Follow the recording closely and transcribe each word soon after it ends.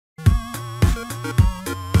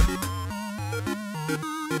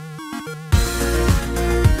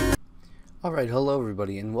Alright, hello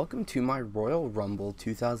everybody, and welcome to my Royal Rumble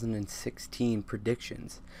 2016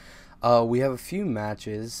 predictions. We have a few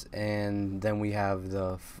matches, and then we have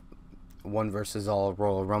the one versus all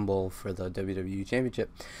Royal Rumble for the WWE Championship.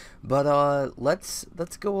 But let's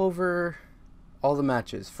go over all the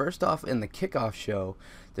matches. First off, in the kickoff show,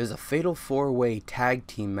 there's a Fatal 4-Way Tag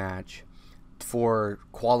Team match for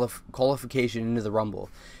qualification into the Rumble.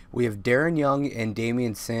 We have Darren Young and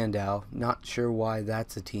Damian Sandow. Not sure why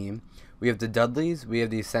that's a team. We have the Dudleys, we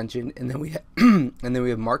have the Ascension, and then we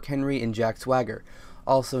have Mark Henry and Jack Swagger.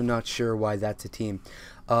 Also not sure why that's a team.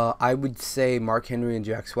 I would say Mark Henry and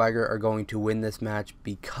Jack Swagger are going to win this match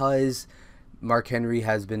because Mark Henry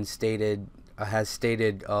has stated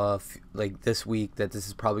like this week that this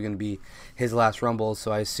is probably going to be his last Rumble,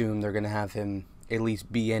 so I assume they're going to have him at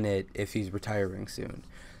least be in it if he's retiring soon.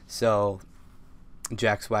 So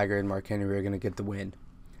Jack Swagger and Mark Henry are going to get the win.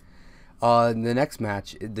 The next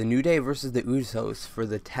match, the New Day versus the Usos for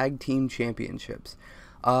the Tag Team Championships.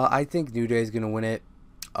 I think New Day is going to win it.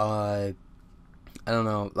 I don't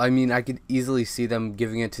know. I mean, I could easily see them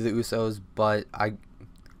giving it to the Usos, but I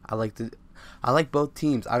like both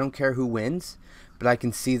teams. I don't care who wins, but I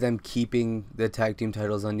can see them keeping the tag team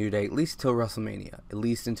titles on New Day at least until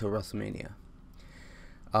WrestleMania.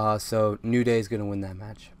 So New Day is going to win that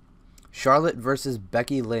match. Charlotte versus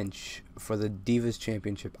Becky Lynch for the Divas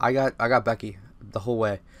Championship. I got Becky the whole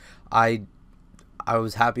way. I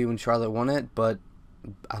was happy when Charlotte won it, but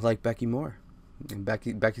I like Becky more. And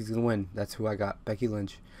Becky's gonna win. That's who I got, Becky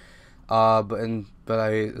Lynch. But I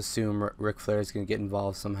assume Ric Flair is gonna get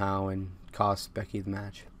involved somehow and cost Becky the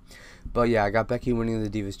match. But yeah, I got Becky winning the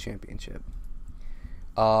Divas Championship.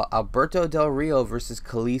 Alberto Del Rio versus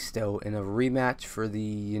Kalisto in a rematch for the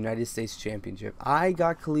United States Championship. I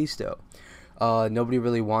got Kalisto. Nobody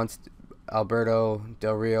really wants Alberto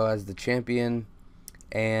Del Rio as the champion,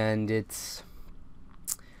 and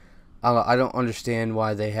I don't understand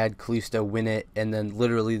why they had Kalisto win it and then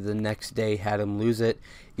literally the next day had him lose it,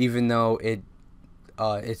 even though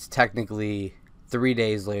it's technically 3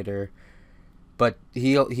 days later. But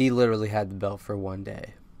he literally had the belt for 1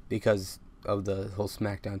 day because of the whole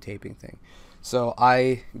SmackDown taping thing. So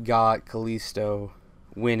I got Kalisto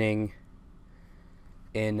winning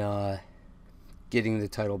and getting the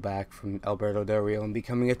title back from Alberto Del Rio and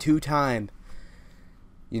becoming a 2-time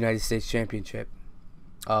United States Championship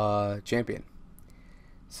champion.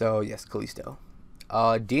 So yes, Kalisto.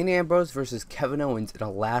 Dean Ambrose versus Kevin Owens in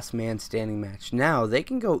a last man standing match. Now they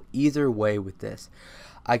can go either way with this.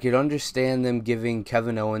 I could understand them giving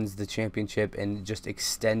Kevin Owens the championship and just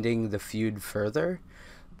extending the feud further.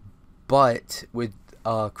 But with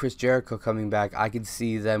Chris Jericho coming back, I could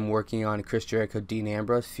see them working on Chris Jericho-Dean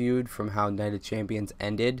Ambrose feud from how Night of Champions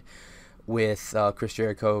ended with Chris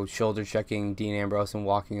Jericho shoulder-checking Dean Ambrose and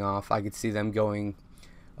walking off. I could see them going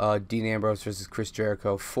Dean Ambrose versus Chris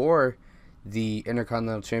Jericho for the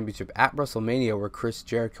Intercontinental Championship at WrestleMania, where Chris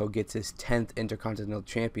Jericho gets his 10th Intercontinental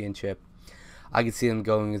Championship. I could see them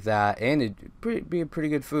going with that, and it'd be a pretty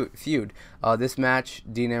good feud. This match,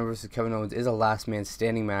 Dean Ambrose versus Kevin Owens, is a last man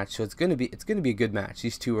standing match, so it's gonna be a good match.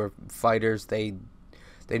 These two are fighters. They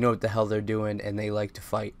know what the hell they're doing, and they like to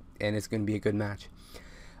fight, and it's gonna be a good match.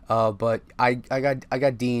 But I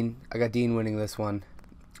got Dean winning this one.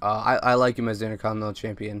 I like him as the Intercontinental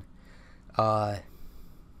Champion.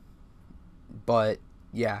 But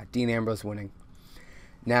yeah, Dean Ambrose winning.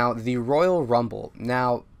 Now the Royal Rumble.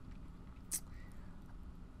 Now,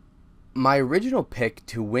 my original pick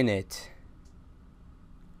to win it,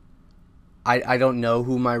 I don't know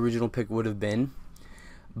who my original pick would have been,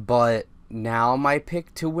 but now my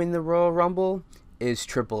pick to win the Royal Rumble is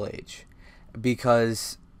Triple H,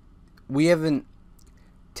 because we haven't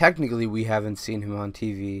seen him on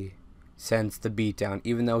TV since the beatdown,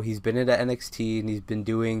 even though he's been at NXT and he's been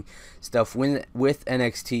doing stuff with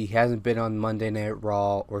NXT. He hasn't been on Monday Night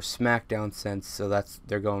Raw or SmackDown since, so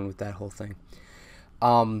they're going with that whole thing.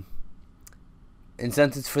 And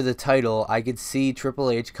since it's for the title, I could see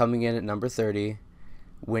Triple H coming in at number 30,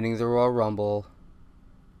 winning the Royal Rumble,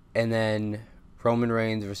 and then Roman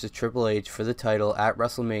Reigns versus Triple H for the title at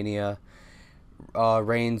WrestleMania.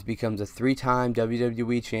 Reigns becomes a 3-time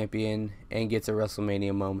WWE champion and gets a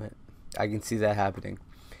WrestleMania moment. I can see that happening.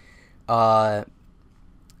 My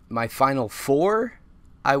final four,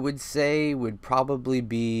 I would say, would probably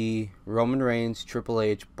be Roman Reigns, Triple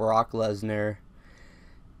H, Brock Lesnar,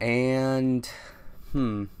 and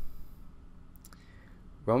Roman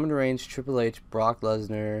Reigns, Triple H, Brock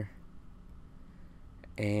Lesnar,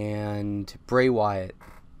 and Bray Wyatt.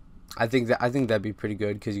 I think that'd be pretty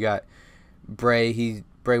good because you got Bray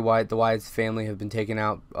Wyatt. The Wyatt's family have been taking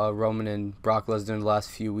out Roman and Brock Lesnar in the last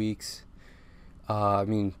few weeks, I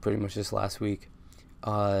mean, pretty much just last week.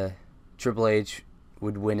 Triple H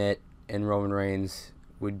would win it, and Roman Reigns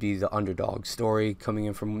would be the underdog story, coming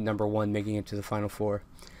in from number 1, making it to the Final Four.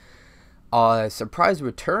 Surprise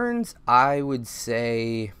returns, I would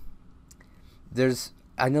say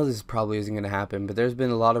I know this probably isn't going to happen, but there's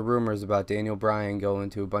been a lot of rumors about Daniel Bryan going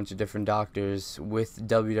to a bunch of different doctors with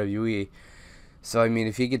WWE. So, I mean,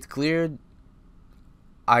 if he gets cleared,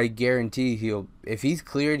 I guarantee if he's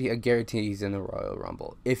cleared, I guarantee he's in the Royal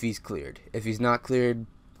Rumble. If he's cleared. If he's not cleared,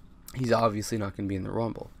 he's obviously not going to be in the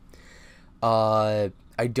Rumble. I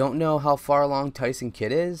don't know how far along Tyson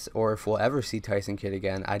Kidd is, or if we'll ever see Tyson Kidd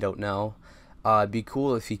again. I don't know. It'd be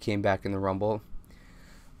cool if he came back in the Rumble.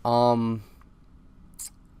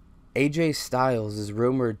 AJ Styles is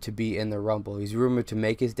rumored to be in the Rumble. He's rumored to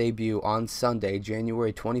make his debut on Sunday,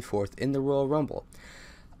 January 24th, in the Royal Rumble.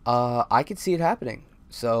 I could see it happening.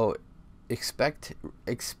 So expect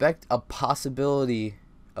a possibility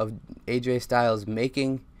of AJ Styles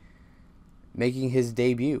making his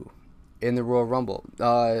debut in the Royal Rumble.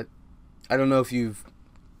 I don't know if you've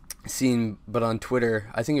seen, but on Twitter,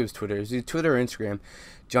 I think it was Twitter. It was Twitter or Instagram.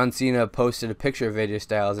 John Cena posted a picture of AJ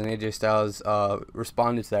Styles, and AJ Styles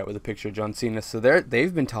responded to that with a picture of John Cena. So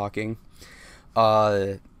they've been talking.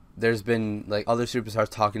 There's been like other superstars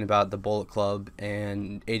talking about the Bullet Club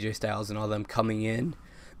and AJ Styles and all them coming in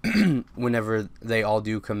whenever they all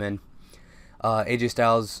do come in. AJ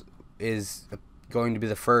Styles is going to be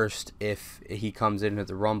the first if he comes into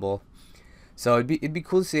the Rumble. So it'd be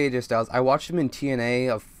cool to see AJ Styles. I watched him in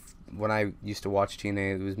TNA when I used to watch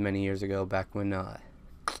TNA. It was many years ago, back when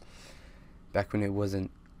it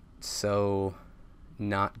wasn't so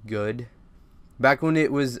not good. Back when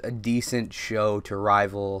it was a decent show to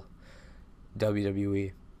rival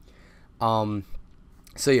WWE.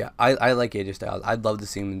 So yeah, I like AJ Styles. I'd love to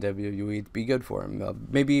see him in WWE. It'd be good for him.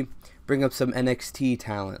 Maybe bring up some NXT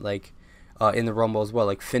talent, like in the Rumble as well,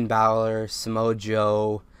 like Finn Balor, Samoa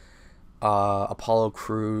Joe, Apollo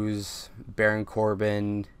Crews, Baron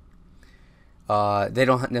Corbin. They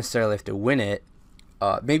don't necessarily have to win it.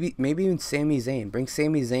 Maybe even Sami Zayn. Bring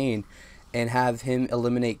Sami Zayn and have him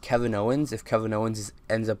eliminate Kevin Owens if Kevin Owens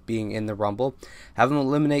ends up being in the Rumble. Have him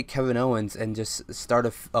eliminate Kevin Owens and just start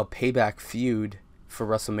a payback feud for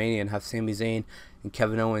WrestleMania and have Sami Zayn and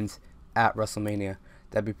Kevin Owens at WrestleMania.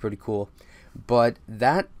 That'd be pretty cool. But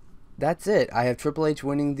that's it. I have Triple H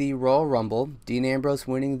winning the Royal Rumble, Dean Ambrose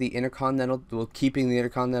winning the keeping the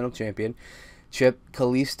Intercontinental Championship,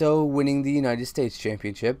 Kalisto winning the United States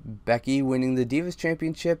Championship, Becky winning the Divas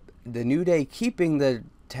Championship, The New Day keeping the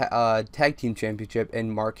Tag Team Championship,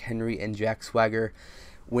 and Mark Henry and Jack Swagger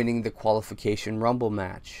winning the qualification Rumble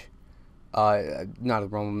match. Not a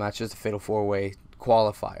Rumble match, just a Fatal 4-Way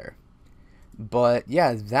qualifier. But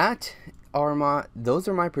yeah, those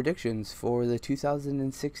are my predictions for the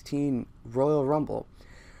 2016 Royal Rumble.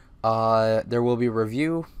 There will be a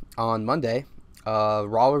review on Monday,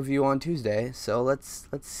 Raw review on Tuesday. So let's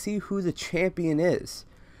see who the champion is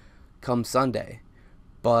come Sunday.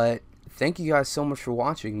 But thank you guys so much for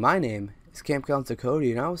watching. My name is Camp Counselor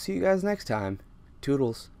Cody, and I will see you guys next time.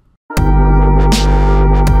 Toodles.